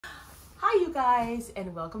Hi you guys,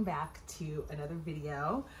 and welcome back to another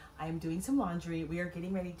video. I'm doing some laundry. We are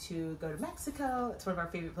getting ready to go to Mexico. It's one of our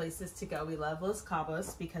favorite places to go. We love Los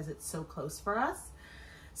Cabos because it's so close for us.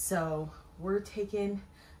 So we're taking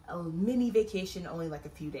a mini vacation, only like a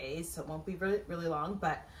few days, so it won't be really long,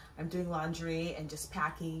 but I'm doing laundry and just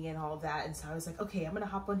packing and all of that. And so I was like, okay, I'm gonna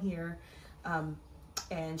hop on here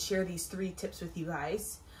and share these 3 tips with you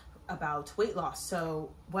guys about weight loss.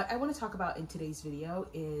 So what I want to talk about in today's video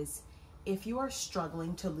is if you are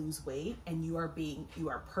struggling to lose weight and you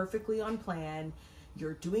are perfectly on plan,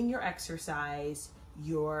 you're doing your exercise,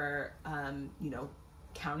 you're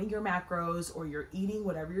counting your macros, or you're eating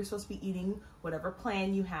whatever you're supposed to be eating, whatever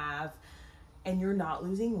plan you have, and you're not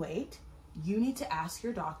losing weight, you need to ask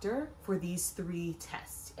your doctor for these 3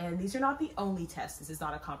 tests. And these are not the only tests. This is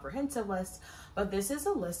not a comprehensive list, but this is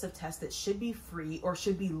a list of tests that should be free or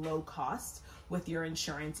should be low cost with your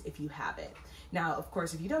insurance if you have it. Now, of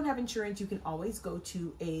course, if you don't have insurance, you can always go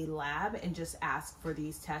to a lab and just ask for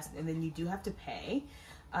these tests, and then you do have to pay.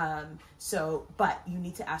 But you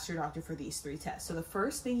need to ask your doctor for these 3 tests. So the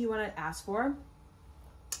first thing you want to ask for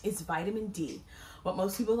is vitamin D. What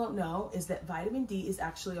most people don't know is that vitamin D is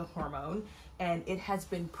actually a hormone, and it has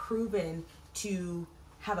been proven to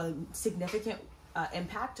have a significant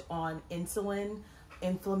impact on insulin,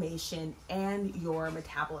 inflammation, and your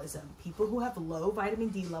metabolism. People who have low vitamin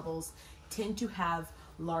D levels tend to have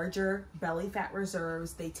larger belly fat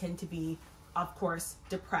reserves. They tend to be, of course,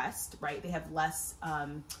 depressed, right? They have less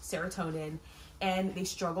serotonin, and they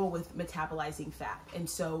struggle with metabolizing fat. And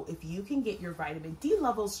so if you can get your vitamin D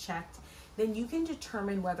levels checked, then you can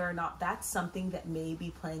determine whether or not that's something that may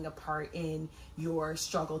be playing a part in your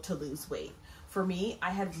struggle to lose weight. For me,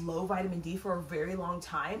 I had low vitamin D for a very long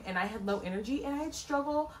time, and I had low energy, and I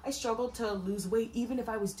struggled to lose weight even if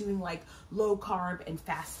I was doing like low carb and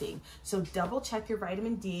fasting. So double check your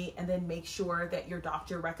vitamin D, and then make sure that your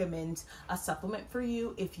doctor recommends a supplement for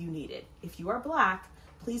you if you need it. If you are Black,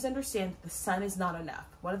 please understand the sun is not enough.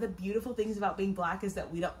 One of the beautiful things about being Black is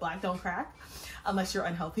that Black don't crack, unless you're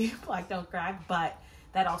unhealthy. Black don't crack, but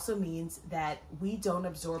that also means that we don't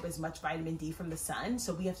absorb as much vitamin D from the sun,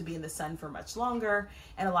 so we have to be in the sun for much longer.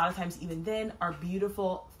 And a lot of times, even then, our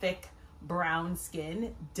beautiful, thick, brown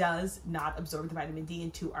skin does not absorb the vitamin D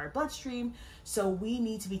into our bloodstream, so we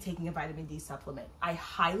need to be taking a vitamin D supplement. I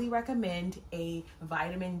highly recommend a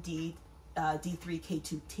vitamin D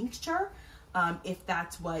D3K2 tincture if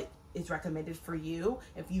that's what is recommended for you.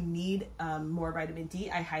 If you need more vitamin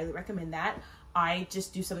D, I highly recommend that. I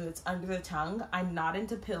just do something that's under the tongue. I'm not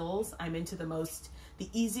into pills. I'm into the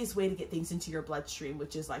easiest way to get things into your bloodstream,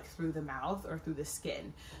 which is like through the mouth or through the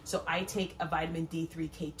skin. So I take a vitamin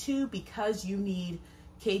D3K2 because you need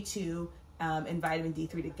K2 and vitamin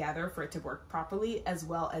D3 together for it to work properly, as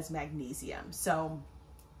well as magnesium. So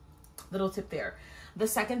little tip there. The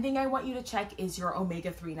second thing I want you to check is your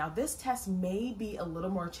omega-3. Now, this test may be a little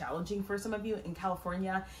more challenging for some of you. In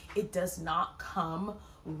California, it does not come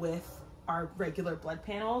with our regular blood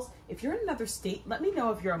panels. If you're in another state, let me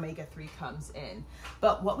know if your omega-3 comes in.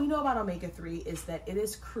 But what we know about omega-3 is that it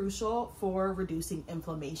is crucial for reducing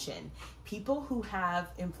inflammation. People who have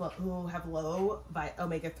low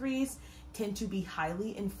omega-3s tend to be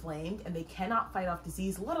highly inflamed, and they cannot fight off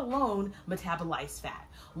disease, let alone metabolize fat.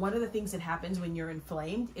 One of the things that happens when you're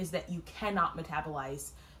inflamed is that you cannot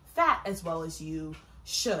metabolize fat as well as you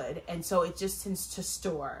should, and so it just tends to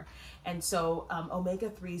store. And so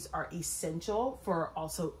omega-3s are essential for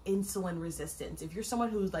also insulin resistance. If you're someone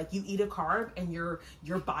who's like, you eat a carb and your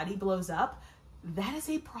body blows up, that is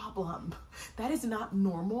a problem. That is not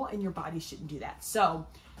normal, and your body shouldn't do that. So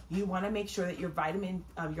you want to make sure that your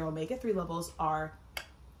your omega-3 levels are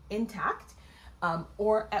intact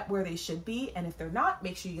or at where they should be. And if they're not,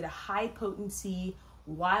 make sure you get a high potency,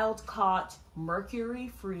 wild-caught,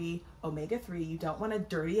 mercury-free omega-3. You don't want a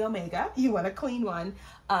dirty omega. You want a clean one.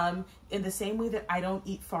 In the same way that I don't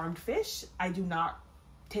eat farmed fish, I do not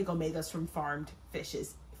take omegas from farmed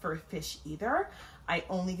fishes for fish either. I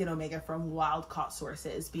only get omega from wild-caught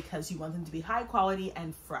sources because you want them to be high quality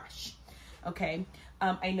and fresh. Okay,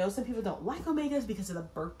 I know some people don't like omegas because of the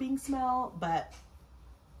burping smell, but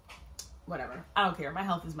whatever. I don't care. My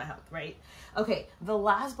health is my health, right? Okay, the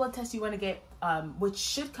last blood test you want to get, which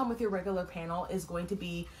should come with your regular panel, is going to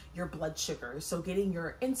be your blood sugar. So getting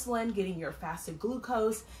your insulin, getting your fasted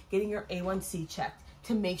glucose, getting your A1C checked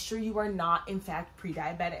to make sure you are not, in fact,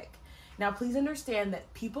 pre-diabetic. Now, please understand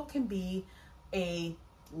that people can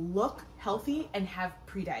look healthy and have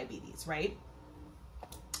pre-diabetes, right?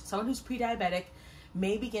 Someone who's pre-diabetic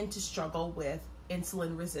may begin to struggle with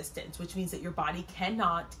insulin resistance, which means that your body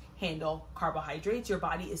cannot handle carbohydrates. Your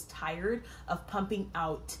body is tired of pumping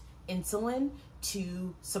out insulin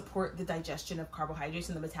to support the digestion of carbohydrates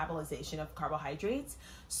and the metabolization of carbohydrates.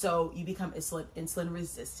 So you become insulin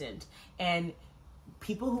resistant. And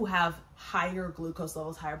people who have higher glucose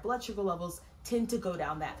levels, higher blood sugar levels, tend to go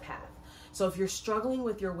down that path. So if you're struggling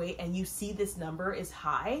with your weight and you see this number is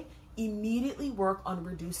high, immediately work on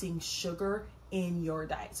reducing sugar in your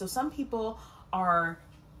diet. So some people are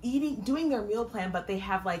doing their meal plan, but they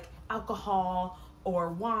have like alcohol or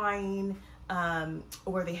wine,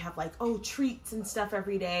 or they have like, treats and stuff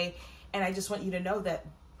every day. And I just want you to know that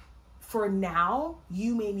for now,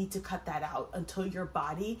 you may need to cut that out until your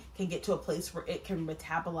body can get to a place where it can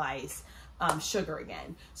metabolize sugar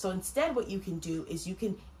again. So instead, what you can do is you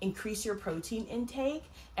can increase your protein intake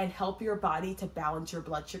and help your body to balance your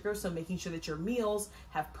blood sugar. So making sure that your meals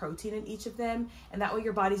have protein in each of them. And that way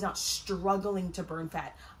your body's not struggling to burn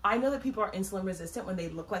fat. I know that people are insulin resistant when they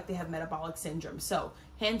look like they have metabolic syndrome. So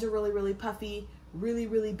hands are really, really puffy, really,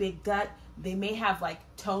 really big gut. They may have like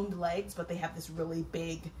toned legs, but they have this really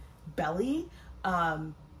big belly.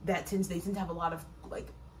 They tend to have a lot of like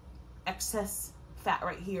excess fat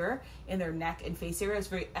right here in their neck and face area. It's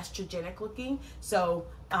very estrogenic looking. So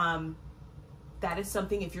that is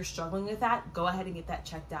something, if you're struggling with that, go ahead and get that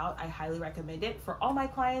checked out. I highly recommend it. For all my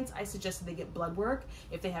clients, I suggest that they get blood work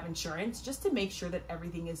if they have insurance, just to make sure that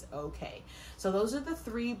everything is okay. So those are the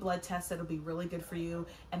 3 blood tests that'll be really good for you,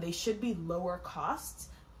 and they should be lower costs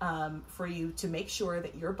for you to make sure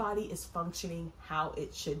that your body is functioning how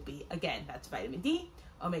it should be. Again, that's vitamin D,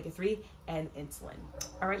 omega-3, and insulin.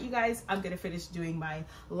 All right, you guys, I'm gonna finish doing my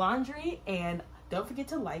laundry, and don't forget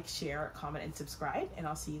to like, share, comment, and subscribe, and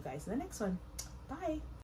I'll see you guys in the next one. Bye.